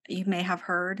you may have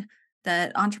heard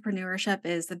that entrepreneurship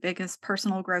is the biggest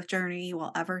personal growth journey you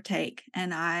will ever take.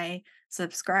 And I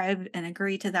subscribe and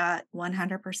agree to that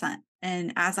 100%.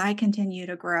 And as I continue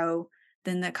to grow,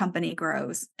 then the company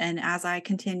grows. And as I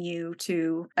continue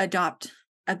to adopt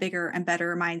a bigger and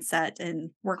better mindset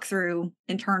and work through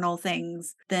internal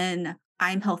things, then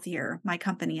I'm healthier. My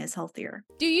company is healthier.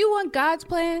 Do you want God's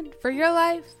plan for your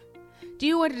life? Do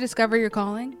you want to discover your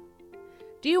calling?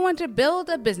 Do you want to build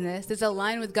a business that's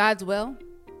aligned with God's will?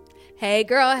 Hey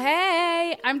girl,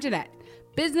 hey! I'm Jeanette,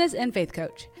 business and faith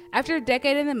coach. After a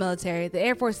decade in the military, the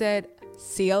Air Force said,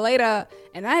 see you later,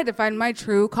 and I had to find my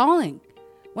true calling.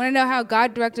 Want to know how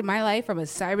God directed my life from a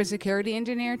cybersecurity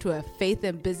engineer to a faith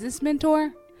and business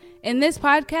mentor? In this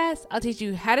podcast, I'll teach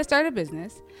you how to start a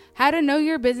business, how to know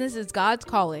your business is God's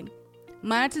calling,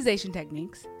 monetization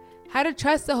techniques, how to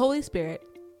trust the Holy Spirit,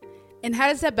 and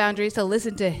how to set boundaries to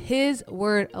listen to His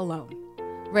word alone.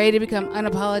 Ready to become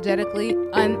unapologetically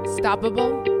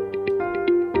unstoppable?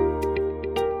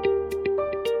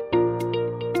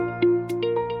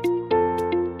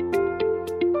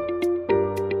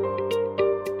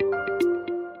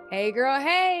 Hey girl,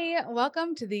 hey!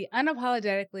 Welcome to the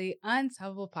Unapologetically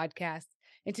Unstoppable podcast.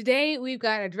 And today we've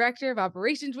got a director of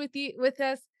operations with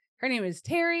us. Her name is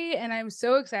Teri, and I'm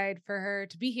so excited for her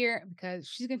to be here because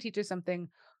she's going to teach us something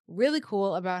really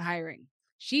cool about hiring.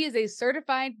 She is a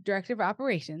certified director of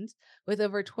operations with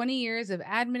over 20 years of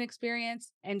admin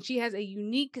experience, and she has a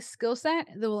unique skill set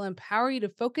that will empower you to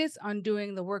focus on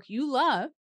doing the work you love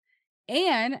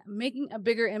and making a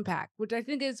bigger impact, which I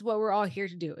think is what we're all here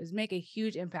to do, is make a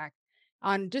huge impact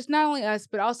on just not only us,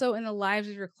 but also in the lives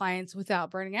of your clients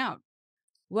without burning out.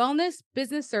 Wellness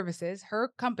Business Services,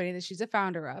 her company that she's a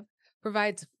founder of,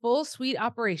 provides full suite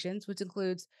operations, which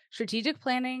includes strategic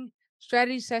planning,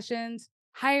 strategy sessions,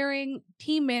 hiring,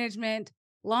 team management,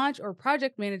 launch or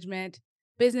project management,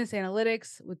 business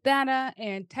analytics with data,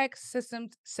 and tech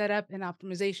systems setup and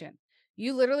optimization.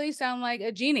 You literally sound like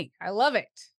a genie. I love it.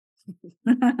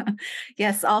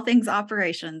 Yes, all things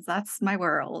operations. That's my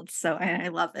world. So I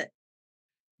love it.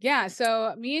 Yeah,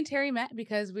 so me and Teri met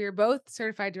because we are both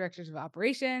certified directors of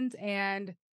operations,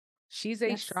 and she's a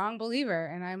Yes. strong believer,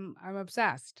 and I'm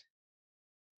obsessed.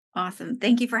 Awesome.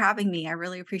 Thank you for having me. I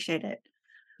really appreciate it.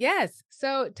 Yes.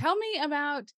 So tell me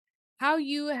about how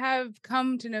you have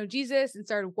come to know Jesus and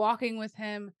started walking with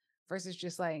him versus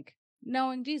just like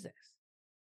knowing Jesus.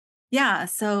 Yeah.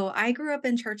 So I grew up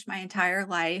in church my entire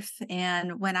life.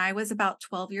 And when I was about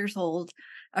 12 years old,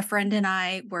 a friend and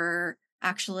I were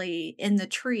actually in the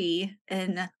tree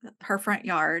in her front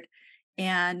yard.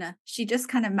 And she just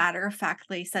kind of matter of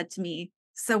factly said to me,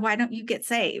 so why don't you get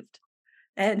saved?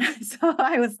 And so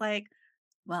I was like,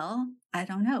 well, I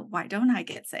don't know. Why don't I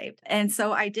get saved? And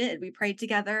so I did. We prayed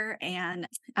together. And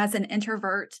as an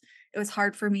introvert, it was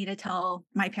hard for me to tell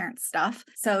my parents stuff.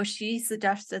 So she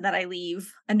suggested that I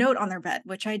leave a note on their bed,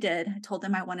 which I did. I told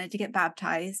them I wanted to get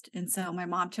baptized. And so my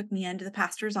mom took me into the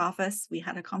pastor's office. We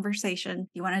had a conversation.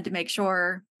 He wanted to make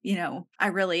sure, I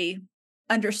really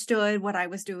understood what I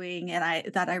was doing and I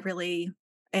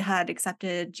had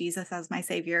accepted Jesus as my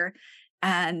savior.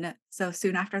 And so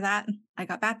soon after that, I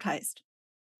got baptized.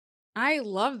 I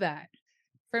love that.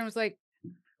 Friend was like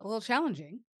a little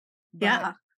challenging, but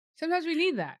Yeah. sometimes we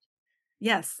need that.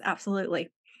 Yes, absolutely.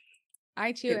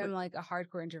 I too It am w like a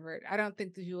hardcore introvert. I don't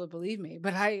think that you would believe me,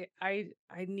 but I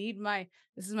need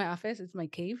this is my office, it's my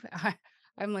cave.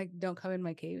 I'm like, don't come in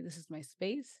my cave. This is my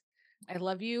space. I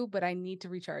love you, but I need to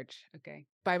recharge. Okay.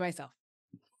 By myself.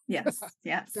 Yes,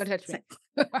 yes. Don't touch Sa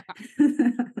me.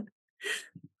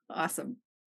 Awesome.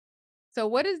 So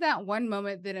what is that one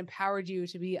moment that empowered you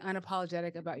to be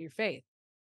unapologetic about your faith?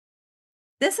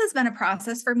 This has been a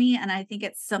process for me, and I think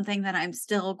it's something that I'm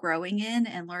still growing in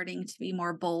and learning to be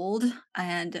more bold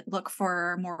and look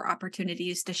for more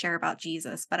opportunities to share about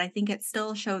Jesus. But I think it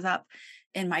still shows up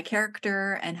in my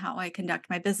character and how I conduct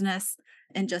my business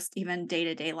and just even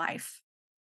day-to-day life.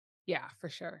 Yeah, for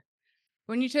sure.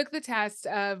 When you took the test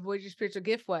of what your spiritual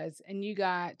gift was and you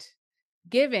got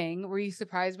giving, were you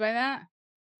surprised by that?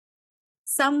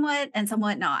 Somewhat and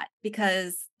somewhat not,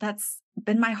 because that's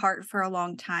been my heart for a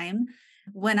long time.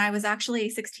 When I was actually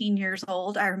 16 years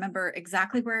old, I remember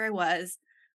exactly where I was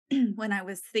when I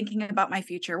was thinking about my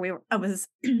future. I was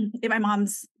in my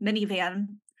mom's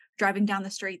minivan driving down the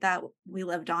street that we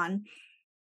lived on.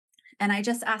 And I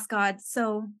just asked God,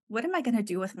 so what am I going to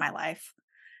do with my life?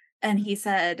 And he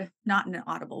said, not in an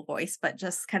audible voice, but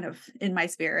just kind of in my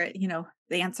spirit,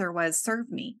 the answer was serve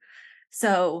me.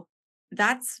 So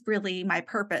that's really my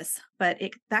purpose, but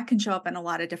that can show up in a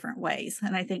lot of different ways.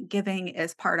 And I think giving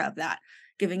is part of that,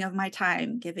 giving of my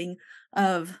time, giving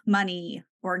of money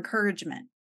or encouragement.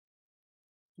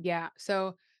 Yeah.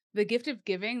 So the gift of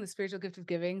giving, the spiritual gift of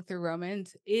giving through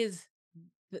Romans is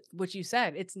what you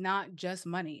said. It's not just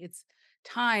money. It's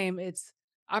time, it's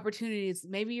opportunities.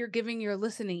 Maybe you're giving your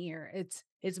listening ear.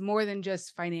 It's more than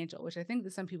just financial, which I think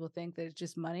that some people think that it's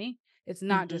just money. It's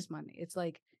not Mhm. just money. It's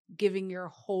like giving your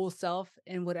whole self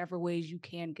in whatever ways you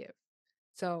can give.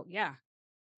 So, yeah,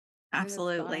 I think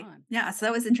that's spot Absolutely. on. Yeah, so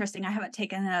that was interesting. I haven't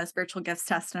taken a spiritual gifts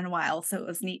test in a while, so it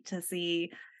was neat to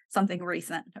see something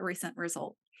recent, a recent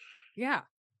result. Yeah.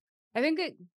 I think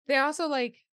they also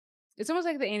like it's almost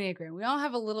like the Enneagram. We all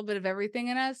have a little bit of everything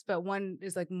in us, but one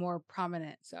is like more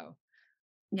prominent. So,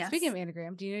 speaking Yes. of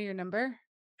Enneagram, do you know your number?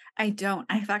 I don't.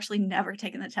 I've actually never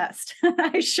taken the test.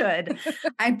 I should.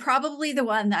 I'm probably the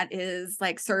one that is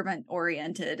like servant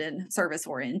oriented and service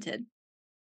oriented.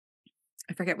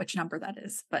 I forget which number that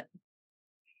is, but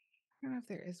I don't know if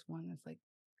there is one that's like,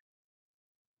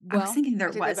 I was well, thinking I there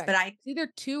take that was, back. but I, It's either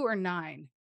 2 or 9,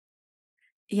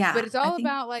 but yeah, it's I all think,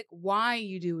 about like why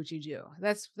you do what you do.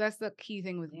 That's the key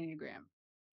thing with Enneagram.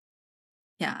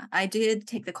 yeah, I did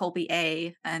take the Colby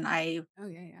A and I Oh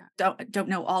yeah, yeah. don't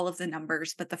know all of the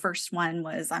numbers, but the first one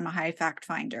was I'm a high fact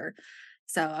finder.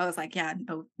 So I was like, yeah,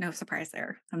 no surprise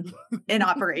there. I'm in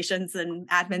operations and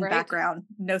admin Right? background,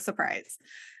 no surprise.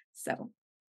 So,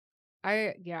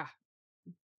 Yeah,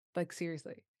 like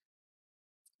seriously.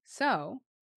 So,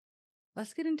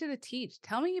 let's get into the teach.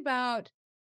 Tell me about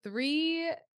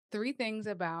three three things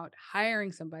about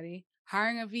hiring somebody,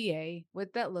 hiring a VA,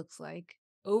 what that looks like,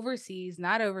 overseas,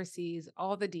 not overseas,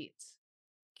 all the deets.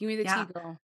 Give me the tea, yeah.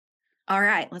 girl. All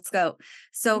right, let's go.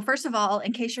 So, first of all,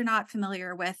 in case you're not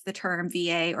familiar with the term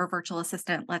VA or virtual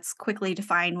assistant, let's quickly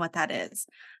define what that is.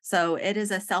 So, it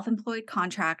is a self employed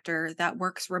contractor that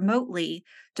works remotely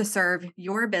to serve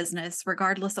your business,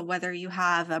 regardless of whether you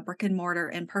have a brick and mortar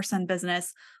in person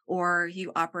business or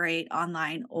you operate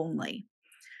online only.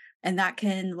 And that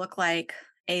can look like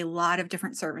a lot of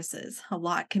different services. A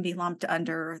lot can be lumped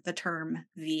under the term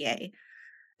VA.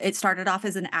 It started off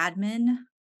as an admin,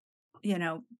 you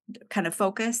know, kind of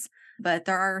focus, but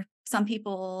there are some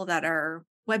people that are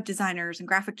web designers and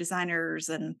graphic designers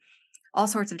and all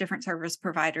sorts of different service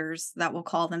providers that will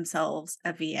call themselves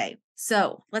a VA.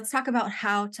 So let's talk about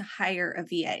how to hire a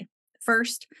VA.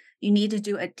 First, you need to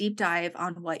do a deep dive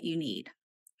on what you need.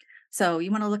 So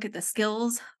you want to look at the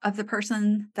skills of the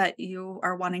person that you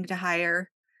are wanting to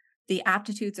hire, the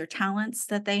aptitudes or talents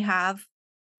that they have,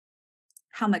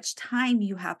 how much time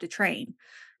you have to train,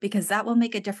 because that will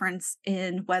make a difference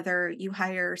in whether you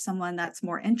hire someone that's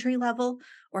more entry level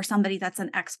or somebody that's an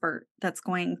expert that's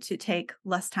going to take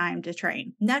less time to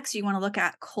train. Next, you want to look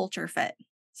at culture fit.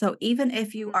 So even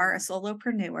if you are a Mm,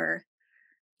 solopreneur,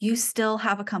 you still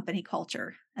have a company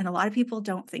culture. And a lot of people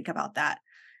don't think about that,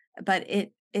 but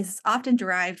it is often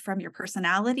derived from your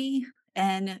personality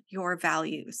and your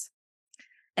values.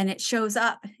 And it shows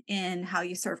up in how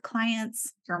you serve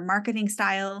clients, your marketing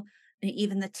style, and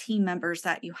even the team members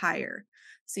that you hire.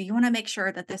 So you want to make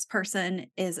sure that this person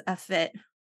is a fit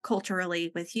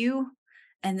culturally with you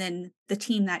and then the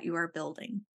team that you are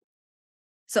building.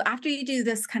 So after you do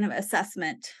this kind of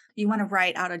assessment, you want to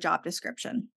write out a job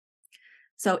description.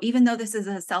 So even though this is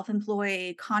a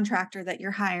self-employed contractor that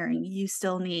you're hiring, you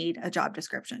still need a job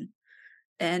description.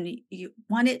 And you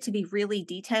want it to be really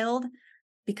detailed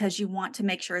because you want to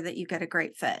make sure that you get a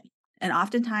great fit. And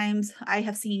oftentimes, I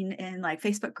have seen in like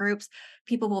Facebook groups,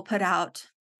 people will put out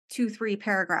 2, 3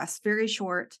 paragraphs, very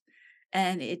short,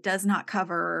 and it does not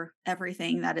cover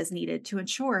everything that is needed to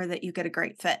ensure that you get a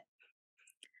great fit.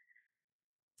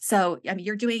 So, I mean,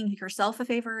 you're doing yourself a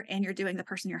favor and you're doing the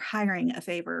person you're hiring a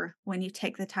favor when you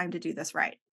take the time to do this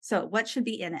right. So, what should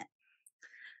be in it?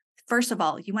 First of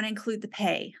all, you want to include the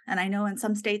pay. And I know in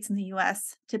some states in the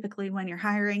US, typically when you're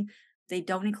hiring, they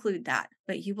don't include that,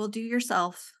 but you will do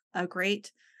yourself a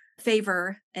great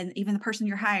favor and even the person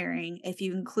you're hiring if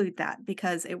you include that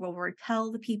because it will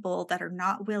repel the people that are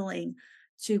not willing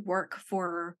to work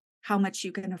for how much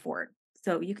you can afford.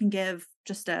 So you can give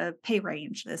just a pay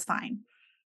range is fine.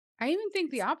 I even think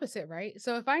the opposite, right?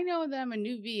 So if I know that I'm a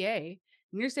new VA and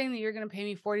you're saying that you're going to pay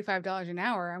me $45 an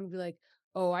hour, I'm gonna be like,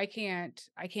 oh, I can't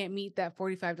meet that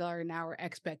 $45 an hour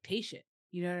expectation.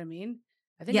 You know what I mean?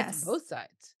 I think it's Yes, both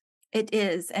sides. it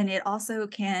is. And it also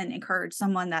can encourage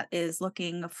someone that is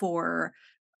looking for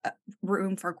uh,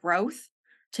 room for growth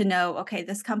to know, okay,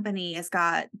 this company has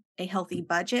got a healthy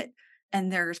budget and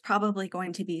there's probably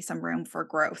going to be some room for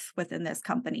growth within this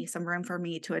company, some room for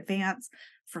me to advance,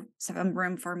 for some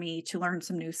room for me to learn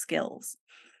some new skills.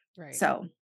 Right. So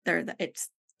it's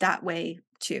that way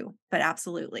too. But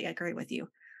absolutely, I agree with you.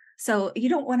 So you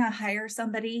don't want to hire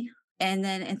somebody and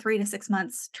then in 3 to 6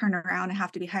 months turn around and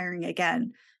have to be hiring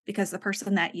again because the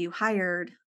person that you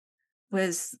hired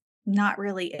was not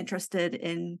really interested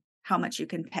in how much you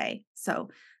can pay. So,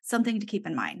 something to keep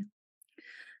in mind.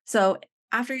 So,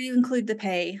 after you include the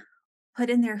pay, put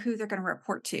in there who they're going to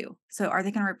report to. So, are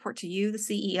they going to report to you, the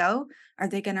CEO? Are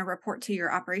they going to report to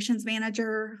your operations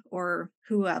manager or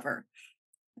whoever?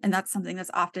 And that's something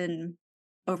that's often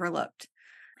overlooked.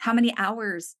 How many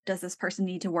hours does this person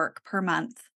need to work per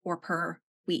month or per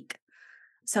week?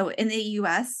 So in the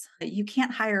US, you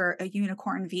can't hire a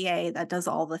unicorn VA that does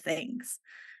all the things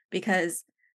because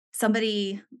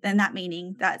somebody, and that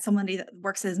meaning that somebody that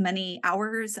works as many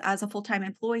hours as a full time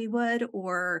employee would,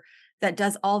 or that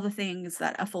does all the things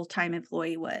that a full time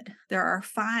employee would. There are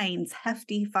fines,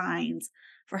 hefty fines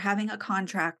for having a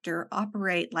contractor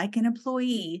operate like an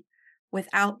employee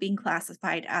without being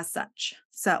classified as such.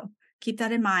 So keep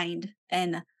that in mind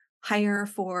and hire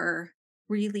for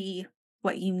really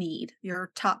what you need,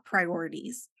 your top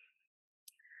priorities.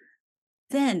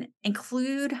 Then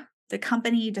include the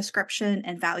company description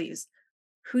and values.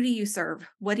 Who do you serve?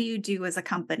 What do you do as a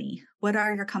company? What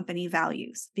are your company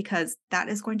values? Because that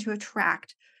is going to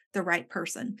attract the right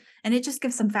person. And it just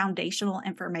gives some foundational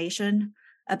information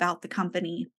about the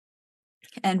company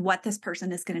and what this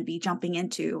person is going to be jumping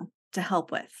into to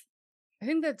help with. I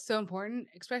think that's so important,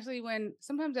 especially when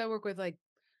sometimes I work with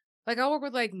I'll work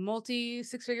with like multi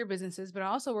six-figure businesses, but I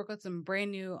also work with some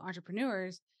brand new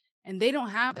entrepreneurs and they don't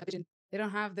have that vision. They don't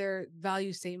have their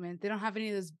value statement. They don't have any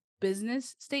of those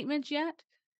business statements yet.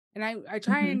 And I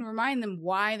try Mhm. and remind them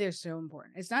why they're so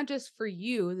important. It's not just for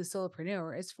you, the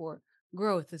solopreneur, it's for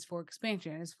growth, it's for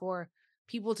expansion, it's for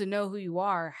people to know who you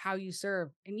are, how you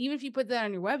serve. And even if you put that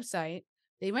on your website,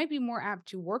 they might be more apt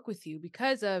to work with you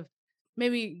because of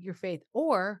maybe your faith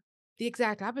or the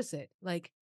exact opposite.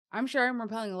 Like I'm sure I'm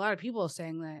repelling a lot of people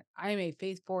saying that I am a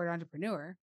faith forward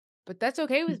entrepreneur, but that's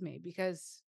okay with me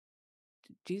because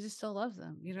Jesus still loves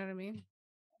them. You know what I mean?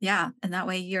 Yeah. And that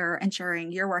way you're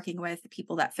ensuring you're working with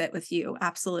people that fit with you.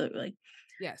 Absolutely.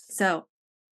 Yes. So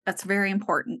that's very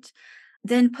important.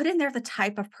 Then put in there the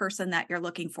type of person that you're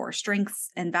looking for,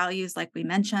 strengths and values, like we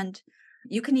mentioned.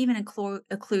 You can even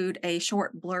include a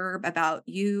short blurb about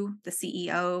you, the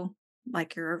CEO,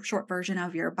 like your short version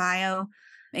of your bio.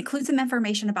 Include some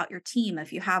information about your team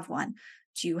if you have one.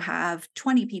 Do you have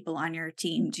 20 people on your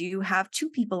team? Do you have two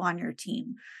people on your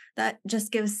team? That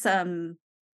just gives some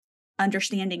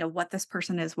understanding of what this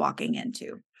person is walking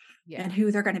into and Yeah.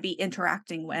 who they're going to be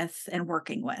interacting with and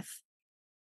working with.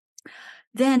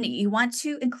 Then you want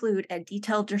to include a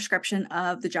detailed description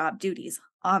of the job duties,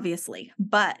 obviously.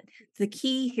 But the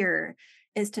key here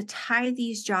is to tie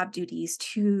these job duties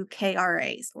to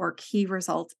KRAs or key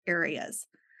result areas.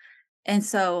 And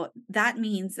so that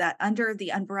means that under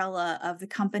the umbrella of the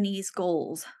company's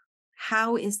goals,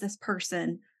 how is this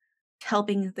person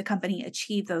helping the company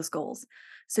achieve those goals?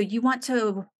 So you want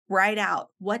to write out,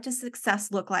 what does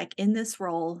success look like in this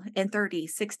role in 30,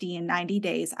 60, and 90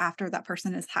 days after that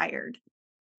person is hired?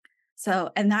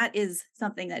 So, and that is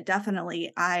something that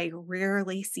definitely I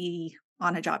rarely see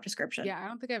on a job description. Yeah. I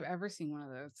don't think I've ever seen one of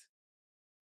those.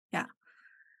 Yeah.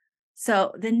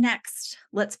 So, the next,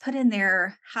 let's put in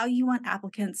there how you want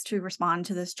applicants to respond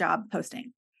to this job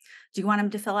posting. Do you want them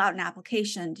to fill out an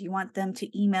application? Do you want them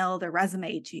to email their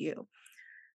resume to you?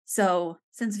 So,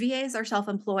 since VAs are self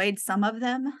employed, some of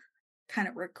them kind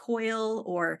of recoil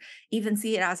or even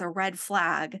see it as a red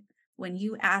flag when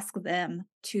you ask them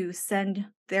to send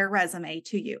their resume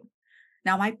to you.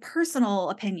 Now, my personal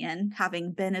opinion,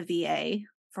 having been a VA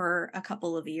for a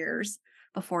couple of years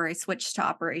before I switched to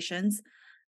operations,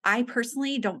 I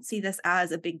personally don't see this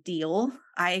as a big deal.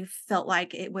 I felt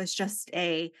like it was just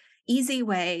a easy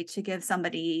way to give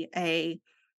somebody a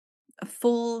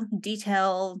full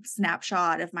detailed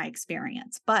snapshot of my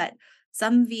experience. But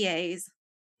some VAs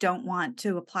don't want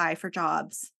to apply for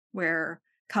jobs where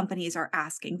companies are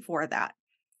asking for that.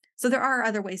 So there are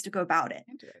other ways to go about it.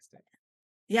 Interesting.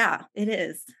 Yeah, it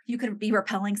is. You could be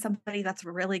repelling somebody that's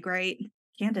a really great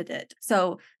candidate.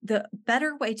 So, the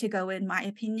better way to go, in my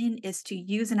opinion, is to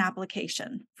use an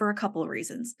application for a couple of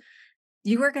reasons.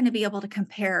 You are going to be able to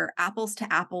compare apples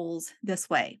to apples this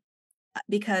way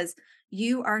because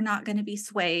you are not going to be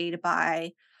swayed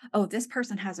by, oh, this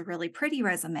person has a really pretty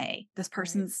resume. This Right.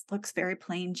 person's looks very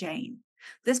plain Jane.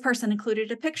 This person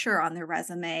included a picture on their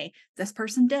resume. This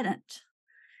person didn't.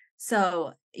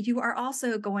 So you are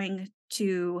also going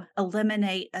to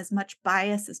eliminate as much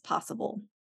bias as possible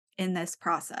in this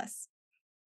process.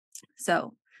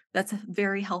 So that's a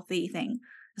very healthy thing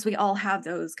because we all have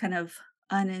those kind of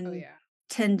Oh, yeah.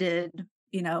 unintended,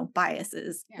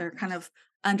 biases. Yeah. They're kind of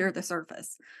under the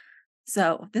surface.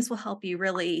 So this will help you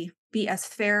really be as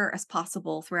fair as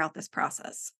possible throughout this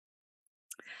process.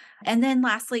 And then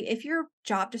lastly, if your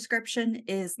job description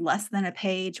is less than a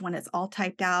page when it's all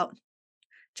typed out,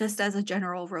 just as a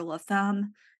general rule of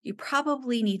thumb, you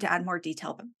probably need to add more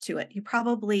detail to it. You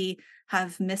probably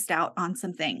have missed out on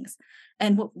some things.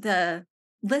 And the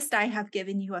list I have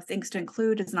given you of things to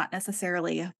include is not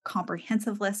necessarily a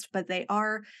comprehensive list, but they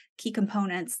are key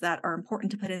components that are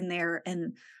important to put in there.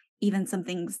 And even some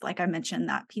things, like I mentioned,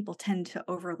 that people tend to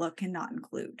overlook and not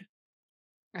include.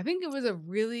 I think it was a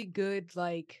really good,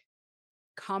 like,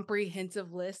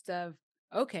 comprehensive list of,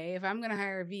 okay, if I'm going to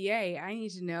hire a VA, I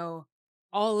need to know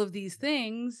all of these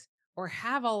things or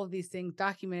have all of these things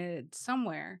documented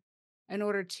somewhere in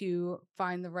order to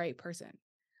find the right person.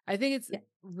 I think it's Yeah.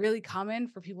 really common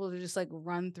for people to just like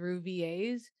run through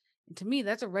VAs. And to me,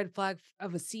 that's a red flag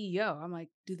of a CEO. I'm like,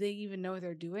 do they even know what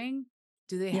they're doing?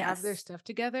 Do they have their Yes. stuff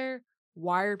together?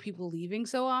 Why are people leaving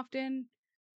so often?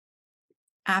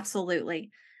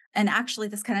 Absolutely. And actually,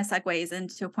 this kind of segues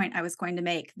into a point I was going to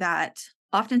make that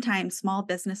oftentimes small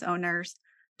business owners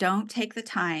don't take the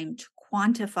time to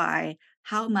quantify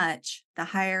how much the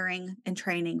hiring and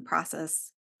training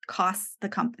process costs the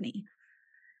company.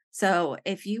 So,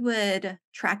 if you would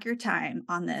track your time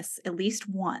on this at least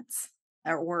once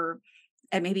or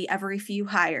and maybe every few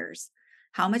hires,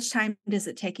 how much time does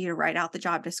it take you to write out the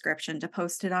job description, to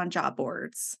post it on job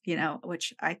boards,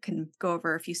 which I can go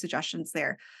over a few suggestions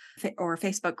there, or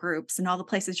Facebook groups and all the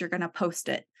places you're going to post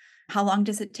it? How long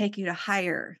does it take you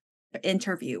to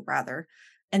interview rather,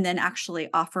 and then actually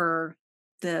offer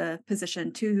the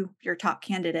position to your top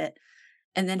candidate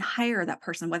and then hire that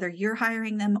person, whether you're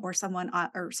hiring them or someone,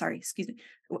 or sorry, excuse me,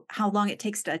 how long it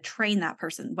takes to train that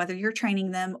person, whether you're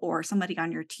training them or somebody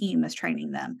on your team is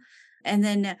training them. And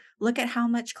then look at how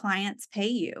much clients pay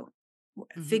you.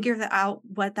 Hmm. Figure that out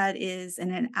what that is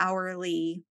in an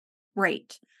hourly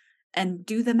rate and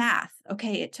do the math.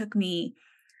 Okay, it took me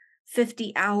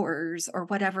 50 hours or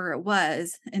whatever it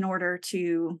was in order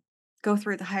to go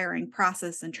through the hiring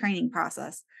process and training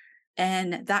process.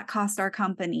 And that cost our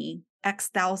company X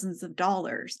thousands of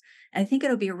dollars. And I think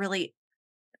it'll be a really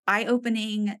eye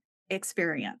opening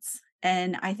experience.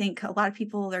 And I think a lot of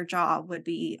people, their jaw would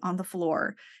be on the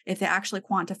floor if they actually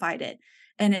quantified it.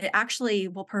 And it actually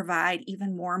will provide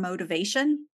even more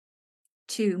motivation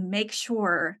to make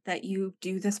sure that you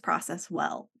do this process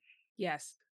well.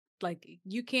 Yes. Like,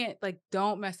 you can't, like,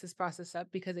 don't mess this process up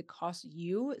because it costs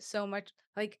you so much.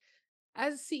 Like,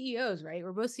 as CEOs, right?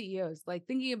 We're both CEOs. Like,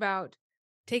 thinking about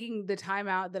taking the time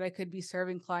out that I could be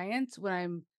serving clients when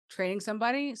I'm training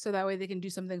somebody so that way they can do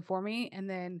something for me. And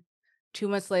then 2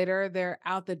 months later, they're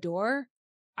out the door.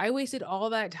 I wasted all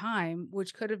that time,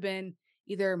 which could have been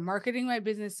either marketing my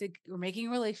business or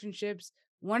making relationships,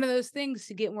 one of those things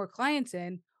to get more clients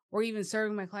in, or even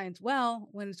serving my clients well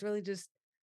when it's really just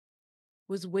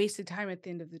was wasted time at the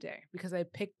end of the day because I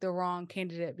picked the wrong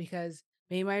candidate because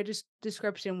maybe my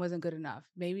description wasn't good enough.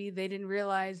 Maybe they didn't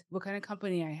realize what kind of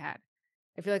company I had.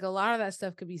 I feel like a lot of that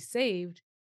stuff could be saved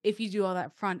if you do all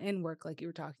that front end work like you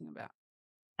were talking about.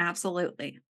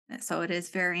 Absolutely. So it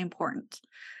is very important.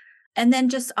 And then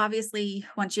just obviously,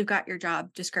 once you've got your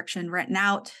job description written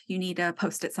out, you need to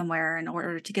post it somewhere in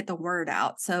order to get the word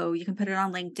out. So you can put it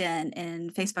on LinkedIn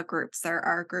and Facebook groups. There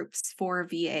are groups for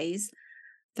VAs.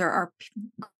 There are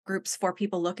groups for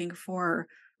people looking for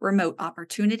remote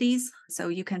opportunities. So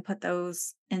you can put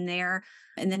those in there.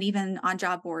 And then even on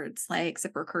job boards like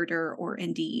ZipRecruiter or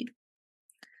Indeed.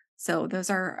 So those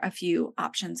are a few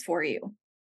options for you.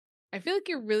 I feel like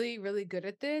you're really, really good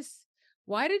at this.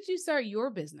 Why did you start your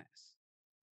business?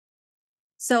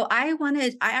 So I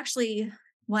actually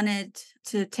wanted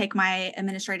to take my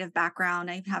administrative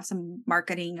background. I have some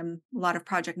marketing and a lot of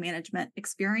project management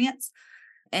experience.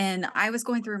 And I was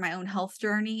going through my own health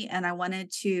journey and I wanted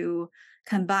to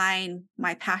combine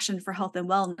my passion for health and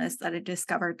wellness that I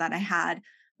discovered that I had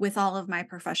with all of my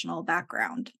professional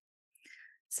background.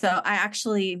 So I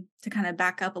actually, to kind of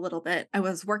back up a little bit, I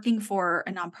was working for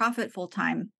a nonprofit full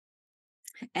time.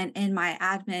 And in my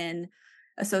admin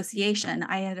association,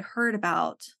 I had heard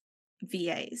about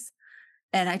VAs.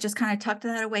 And I just kind of tucked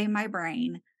that away in my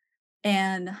brain.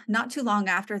 And not too long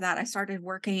after that, I started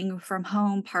working from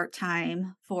home part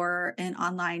time for an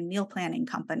online meal planning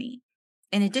company,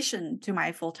 in addition to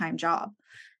my full time job,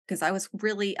 because I was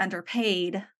really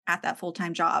underpaid at that full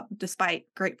time job despite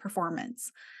great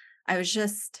performance. I was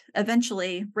just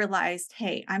eventually realized,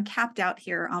 hey, I'm capped out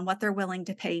here on what they're willing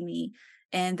to pay me,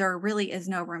 and there really is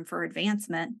no room for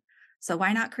advancement. So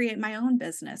why not create my own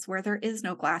business where there is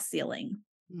no glass ceiling?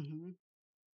 Hmm.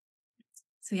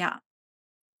 So yeah.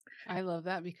 I love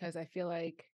that because I feel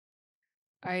like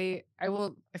I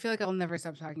feel like I'll never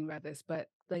stop talking about this, but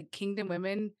like kingdom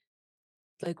women,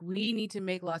 like we need to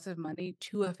make lots of money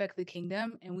to affect the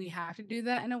kingdom, and we have to do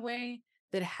that in a way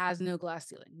that has no glass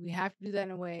ceiling. We have to do that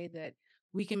in a way that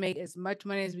we can make as much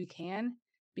money as we can,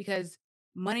 because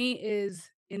money is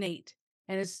innate.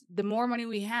 And it's the more money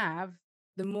we have,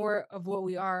 the more of what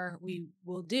we are we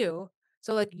will do.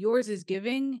 So like yours is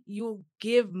giving, you'll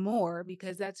give more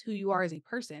because that's who you are as a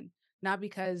person, not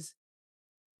because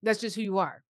that's just who you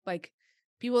are. Like,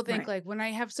 people think, Right. like, "When I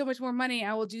have so much more money,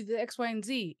 I will do the X, Y, and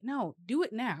Z." No, do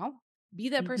it now. Be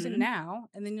that person Mhm. now,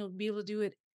 and then you'll be able to do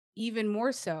it even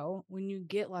more so when you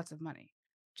get lots of money,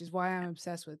 which is why I'm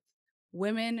obsessed with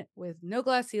women with no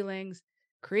glass ceilings,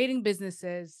 creating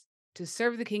businesses to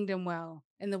serve the kingdom well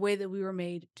in the way that we were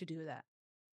made to do that.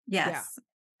 Yeah. Yes,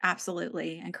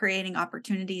 absolutely, and creating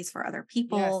opportunities for other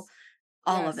people, Yes.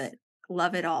 all of Yes. it.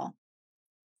 Love it all.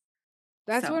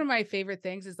 That's one So, of my favorite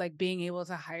things is, like, being able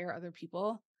to hire other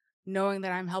people, knowing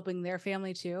that I'm helping their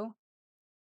family too.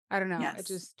 I don't know, it yes,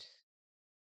 just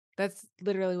that's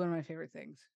literally one of my favorite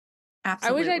things.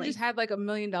 I wish I just absolutely. had, like,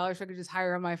 $1,000,000 so I could just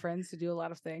hire all my friends to do a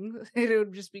lot of things. It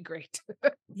would just be great.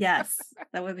 Yes,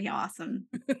 that would be awesome.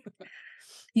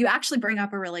 You actually bring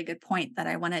up a really good point that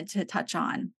I wanted to touch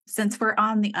on. Since we're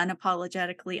on the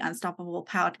Unapologetically Unstoppable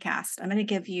podcast, I'm gonna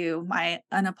give you my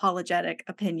unapologetic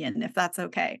opinion, if that's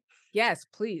okay, Yes,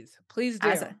 please. Please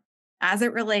as do. a as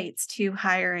it relates to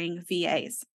hiring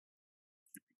VAs.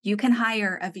 You can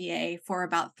hire a VA for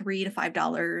about $3 to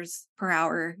 $5 per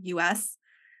hour US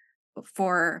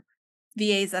for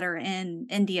VAs that are in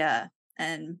India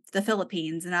and the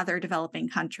Philippines and other developing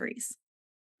countries.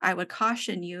 I would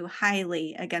caution you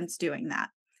highly against doing that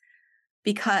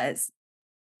because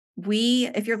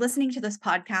if you're listening to this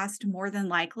podcast, more than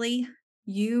likely,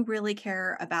 you really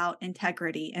care about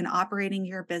integrity and operating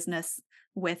your business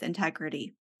with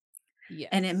integrity.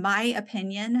 And in Yes. my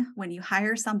opinion, when you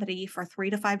hire somebody for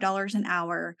 $3 to $5 an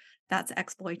hour, that's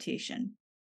exploitation.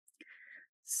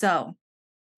 So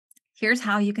here's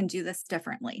how you can do this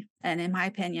differently. And in my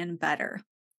opinion, better.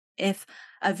 If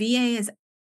a VA is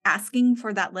asking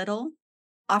for that little,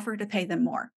 offer to pay them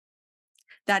more.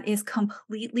 That is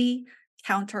completely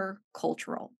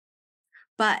countercultural.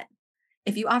 But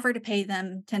if you offer to pay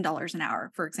them $10 an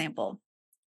hour, for example,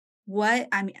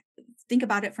 I mean, think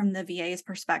about it from the VA's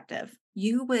perspective.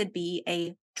 You would be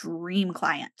a dream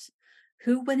client.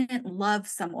 Who wouldn't love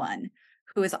someone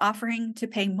who is offering to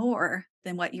pay more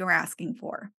than what you're asking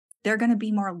for? They're going to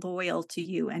be more loyal to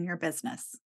you and your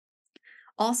business.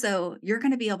 Also, you're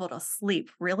going to be able to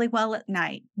sleep really well at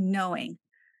night knowing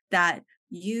that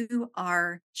you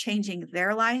are changing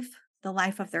their life, the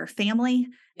life of their family,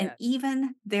 and Yes.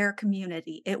 even their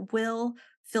community. It will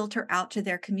filter out to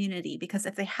their community because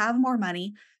if they have more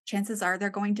money, chances are they're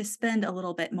going to spend a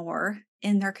little bit more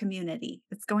in their community.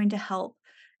 It's going to help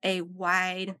a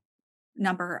wide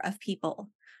number of people.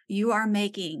 You are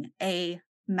making a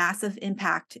massive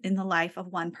impact in the life of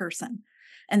one person.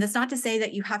 And that's not to say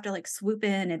that you have to like swoop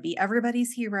in and be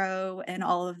everybody's hero and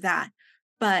all of that.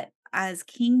 But as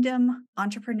kingdom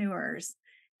entrepreneurs,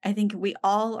 I think we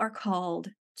all are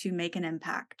called to make an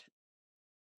impact.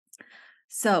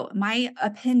 So, my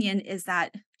opinion is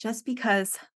that just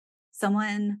because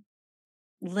someone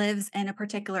lives in a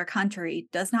particular country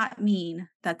does not mean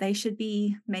that they should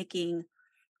be making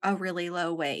a really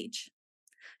low wage.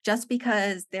 Just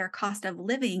because their cost of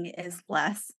living is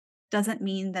less doesn't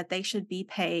mean that they should be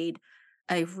paid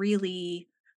a really,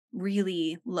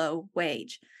 really low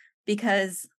wage.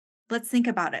 Because let's think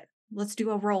about it. Let's do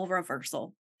a role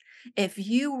reversal. If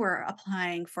you were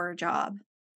applying for a job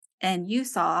and you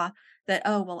saw that,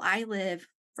 oh, well,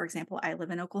 for example, I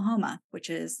live in Oklahoma, which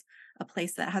is a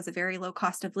place that has a very low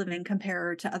cost of living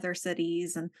compared to other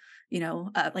cities and,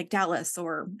 like Dallas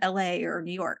or LA or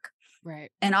New York.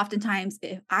 Right. And oftentimes,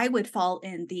 if I would fall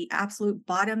in the absolute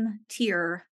bottom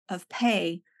tier of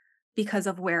pay because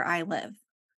of where I live.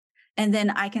 And then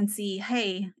I can see,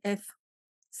 hey, if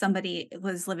somebody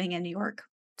was living in New York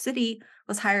City,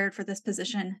 was hired for this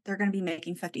position, they're going to be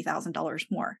making $50,000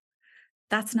 more.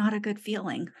 That's not a good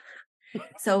feeling.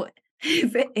 So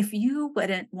if you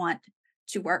wouldn't want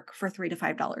to work for $3 to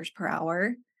 $5 per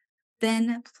hour,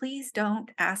 then please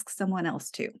don't ask someone else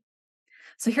to.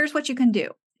 So here's what you can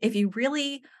do. If you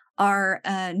really are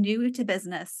new to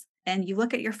business and you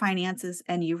look at your finances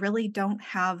and you really don't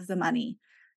have the money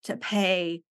to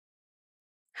pay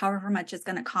however much it's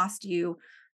going to cost you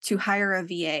to hire a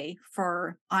VA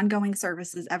for ongoing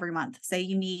services every month, say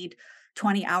you need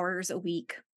 20 hours a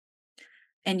week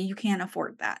and you can't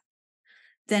afford that,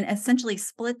 then essentially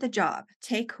split the job.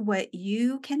 Take what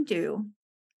you can do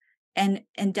and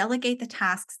delegate the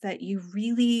tasks that you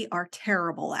really are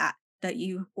terrible at, that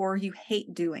you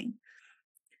hate doing.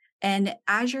 And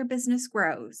as your business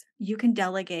grows, you can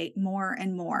delegate more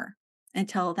and more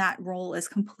until that role is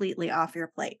completely off your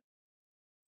plate.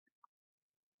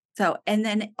 So, and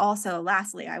then also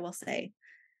lastly, I will say,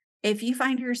 if you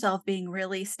find yourself being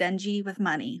really stingy with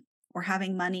money or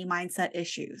having money mindset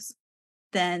issues,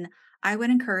 then I would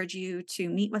encourage you to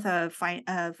meet with a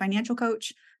financial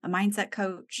coach, a mindset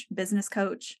coach, business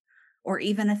coach, or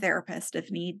even a therapist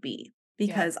if need be. Yes.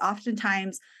 Because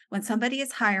oftentimes, when somebody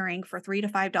is hiring for $3 to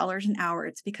 $5 an hour,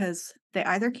 it's because they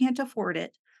either can't afford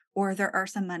it or there are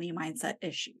some money mindset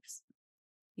issues.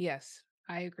 Yes.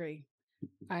 I agree.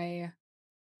 I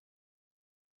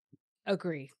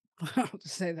agree. I'll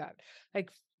just say that.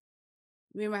 Like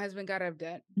me and my husband got out of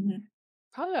debt Mhm,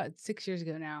 probably about 6 years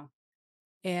ago now.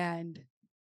 And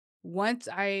we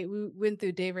went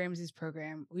through Dave Ramsey's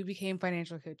program, we became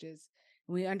financial coaches.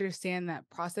 We understand that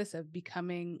process of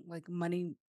becoming like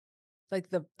money, like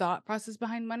the thought process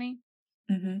behind money.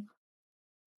 mhm,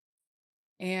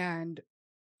 And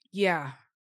yeah,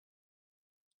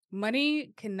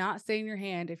 money cannot stay in your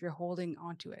hand if you're holding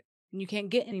onto it. And you can't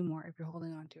get any more if you're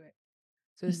holding onto it.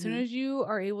 So as soon mhm. as you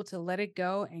are able to let it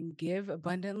go and give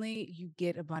abundantly, you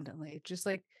get abundantly. It's just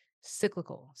like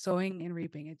cyclical, sowing and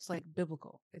reaping. It's like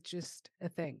biblical. It's just a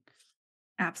thing.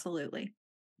 Absolutely.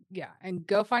 Yeah. And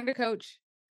go find a coach,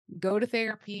 go to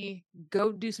therapy,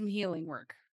 go do some healing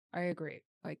work. I agree.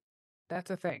 Like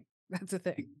that's a thing. That's a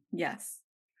thing. Yes.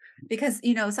 Because,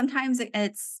 sometimes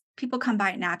it's people come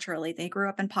by it naturally. They grew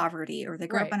up in poverty or they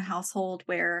grew up Right. in a household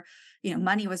where,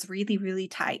 money was really, really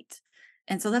tight.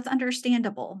 And so that's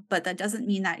understandable, but that doesn't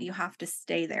mean that you have to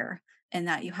stay there and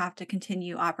that you have to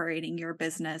continue operating your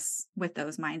business with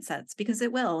those mindsets because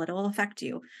it'll affect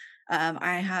you.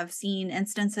 I have seen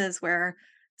instances where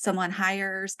someone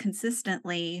hires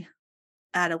consistently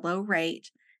at a low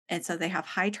rate. And so they have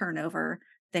high turnover.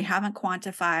 They haven't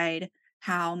quantified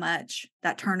how much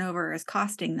that turnover is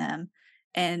costing them.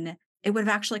 And it would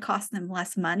have actually cost them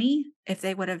less money if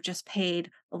they would have just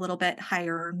paid a little bit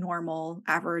higher normal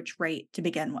average rate to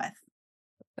begin with.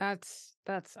 That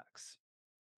sucks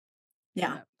for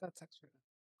Yeah. them. That sucks for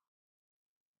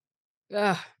them.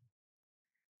 Ugh.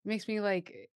 Makes me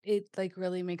like it like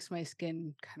really makes my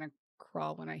skin kind of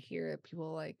crawl when I hear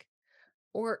people like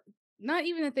or not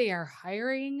even that they are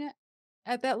hiring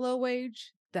at that low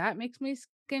wage, that makes me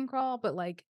skin crawl, but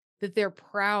like that they're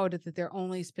proud that they're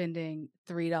only spending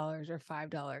 $3 or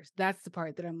 $5. That's the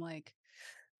part that I'm like,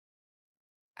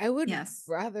 I would Yes.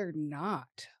 rather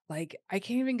not. Like, I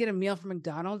can't even get a meal from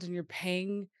McDonald's and you're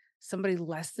paying somebody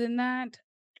less than that.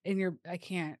 And I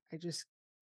can't. I just,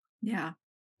 Yeah.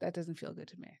 that doesn't feel good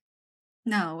to me.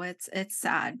 No, it's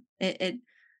sad. It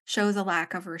shows a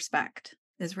lack of respect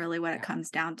is really what it Yeah.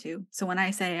 comes down to. So when I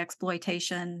say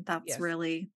exploitation, that's Yes.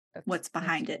 really what's That's,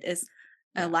 behind it is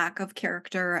a yeah. lack of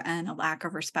character and a lack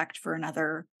of respect for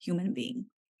another human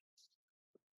being.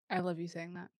 I love you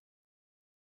saying that.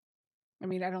 I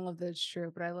mean, I don't love that it's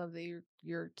true, but I love that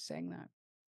you're saying that.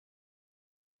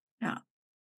 Yeah.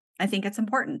 I think it's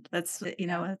important.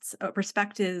 Yeah. it's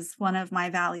respect is one of my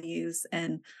values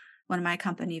and one of my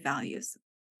company values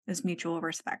is mutual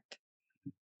respect.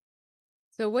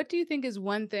 So, what do you think is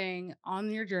one thing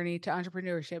on your journey to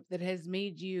entrepreneurship that has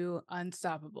made you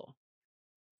unstoppable?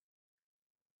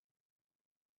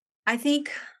 I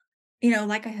think,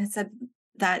 like I had said,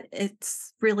 that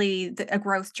it's really a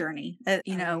growth journey, I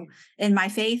in my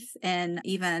faith and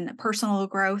even personal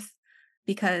growth,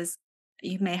 because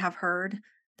you may have heard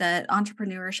that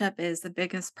entrepreneurship is the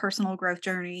biggest personal growth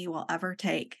journey you will ever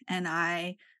take. And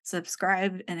I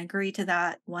subscribe and agree to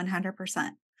that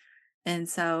 100%. And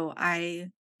so I,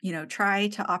 try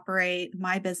to operate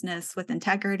my business with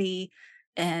integrity.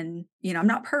 And, I'm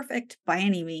not perfect by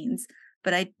any means,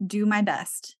 but I do my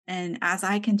best. And as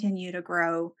I continue to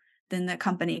grow, then the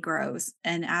company grows.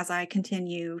 And as I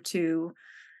continue to,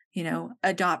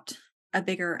 adopt a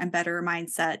bigger and better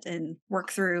mindset and work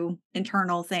through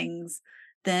internal things,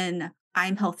 then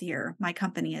I'm healthier. My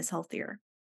company is healthier.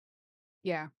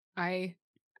 yeah, I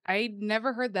I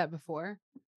never heard that before,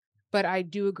 but I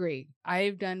do agree.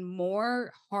 I've done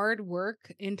more hard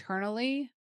work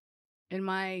internally in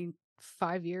my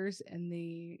 5 years in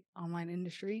the online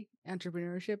industry,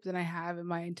 entrepreneurship than I have in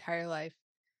my entire life.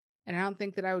 And I don't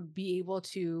think that I would be able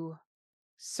to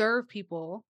serve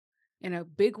people in a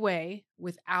big way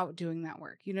without doing that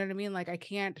work. You know what I mean? Like I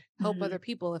can't help other Mhm.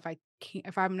 people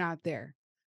if I'm not there.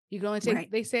 You can only take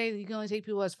Right. they say you can only take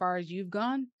people as far as you've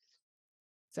gone.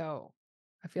 So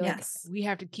I feel like Yes. we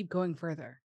have to keep going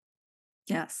further.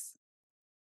 Yes.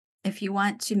 If you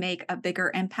want to make a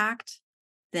bigger impact,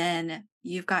 then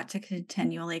you've got to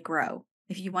continually grow.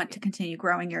 If you want to continue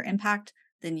growing your impact,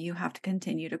 then you have to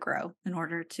continue to grow in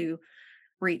order to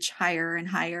reach higher and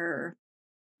higher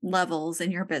levels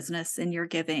in your business, in your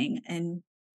giving, and,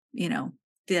 you know,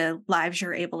 the lives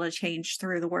you're able to change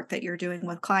through the work that you're doing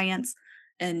with clients,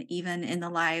 and even in the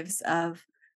lives of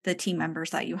the team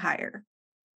members that you hire.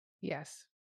 Yes,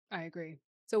 I agree.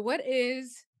 So, what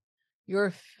is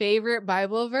your favorite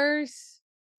Bible verse?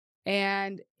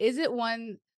 And is it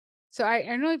one? So, I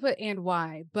normally put and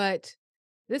why, but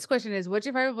this question is what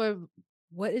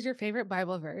is your favorite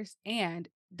Bible verse? And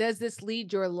does this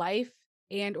lead your life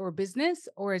and or business,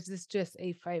 or is this just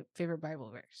a favorite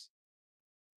Bible verse?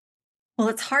 Well,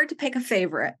 it's hard to pick a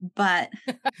favorite, but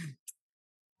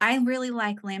I really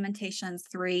like Lamentations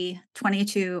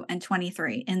 3:22 and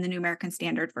 23 in the New American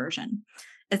Standard Version.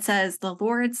 It says, "The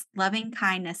Lord's loving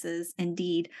kindnesses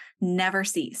indeed never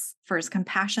cease, for his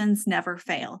compassions never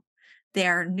fail. They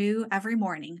are new every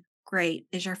morning. Great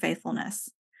is your faithfulness."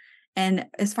 And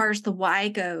as far as the why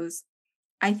goes,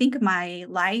 I think my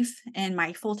life and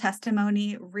my full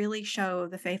testimony really show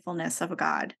the faithfulness of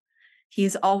God.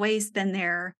 He's always been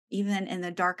there, even in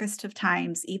the darkest of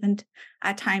times, even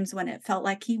at times when it felt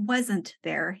like he wasn't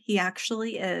there. He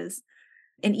actually is.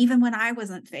 And even when I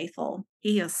wasn't faithful,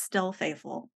 he is still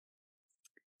faithful.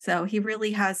 So he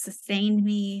really has sustained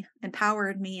me,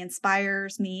 empowered me,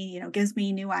 inspires me, gives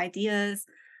me new ideas.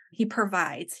 He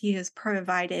provides. He has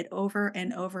provided over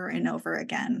and over and over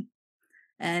again.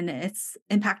 And it's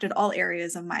impacted all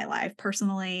areas of my life,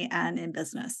 personally and in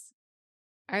business.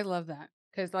 I love that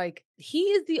because, like, he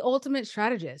is the ultimate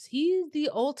strategist. He is the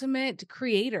ultimate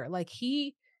creator.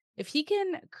 If he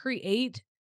can create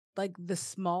like the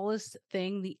smallest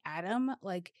thing, the atom,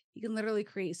 like he can literally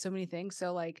create so many things.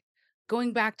 So, like,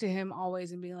 going back to him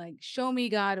always and being like, "Show me,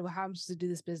 God, how I'm supposed to do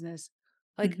this business."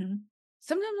 Like, Mhm.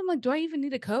 sometimes I'm like, "Do I even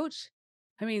need a coach?"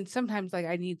 I mean, sometimes like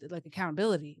I need like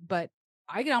accountability, but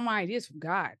I get all my ideas from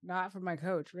God, not from my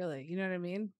coach. Really, you know what I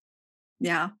mean?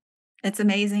 Yeah. It's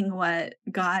amazing what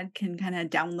God can kinda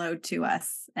download to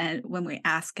us and when we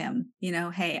ask him,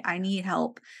 "Hey, I need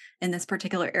help in this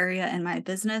particular area in my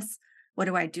business. What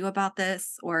do I do about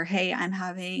this?" Or, "Hey, I'm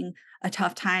having a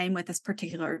tough time with this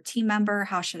particular team member.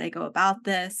 How should I go about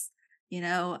this?"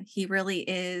 He really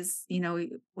is,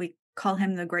 we call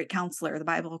him the great counselor. The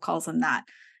Bible calls him that,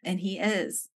 and he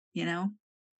is.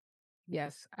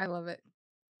 Yes, I love it.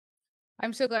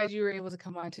 I'm so glad you were able to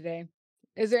come on today.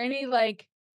 Is there any like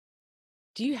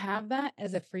do you have that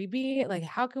as a freebie? Like,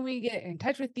 how can we get in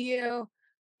touch with you?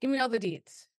 Give me all the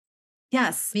deets.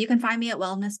 Yes, you can find me at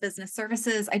Wellness Business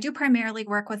Services. I do primarily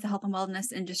work with the health and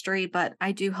wellness industry, but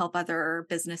I do help other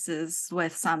businesses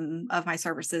with some of my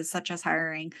services, such as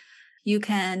hiring. You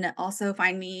can also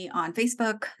find me on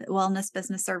Facebook, Wellness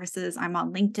Business Services. I'm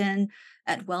on LinkedIn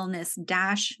at Wellness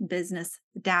Business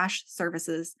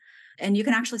Services. And you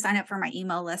can actually sign up for my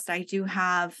email list. I do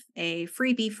have a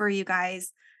freebie for you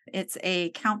guys. It's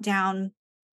a countdown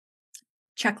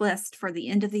checklist for the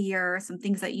end of the year, some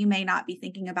things that you may not be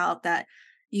thinking about that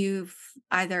you've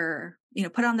either,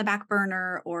 put on the back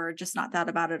burner or just not thought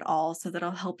about at all. So that'll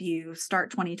help you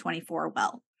start 2024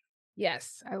 well.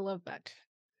 Yes, I love that.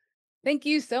 Thank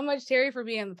you so much, Terry, for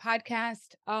being on the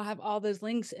podcast. I'll have all those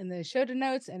links in the show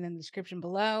notes and in the description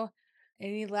below.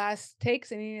 Any last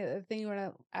takes? Any other thing you want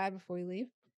to add before we leave?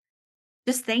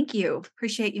 Just thank you.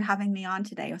 Appreciate you having me on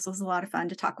today. This was a lot of fun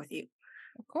to talk with you.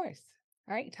 Of course.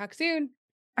 All right. Talk soon.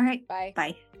 All right. Bye.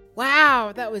 Bye.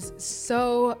 Wow, that was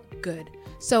so good.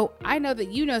 So I know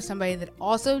that you know somebody that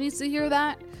also needs to hear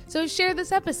that. So share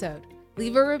this episode,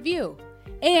 leave a review.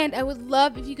 And I would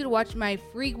love if you could watch my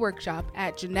free workshop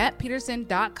at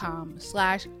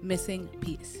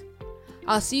JeanettePeterson.com/missingpiece.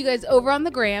 I'll see you guys over on the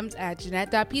grams at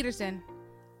Jeanette.Peterson.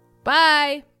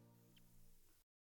 Bye.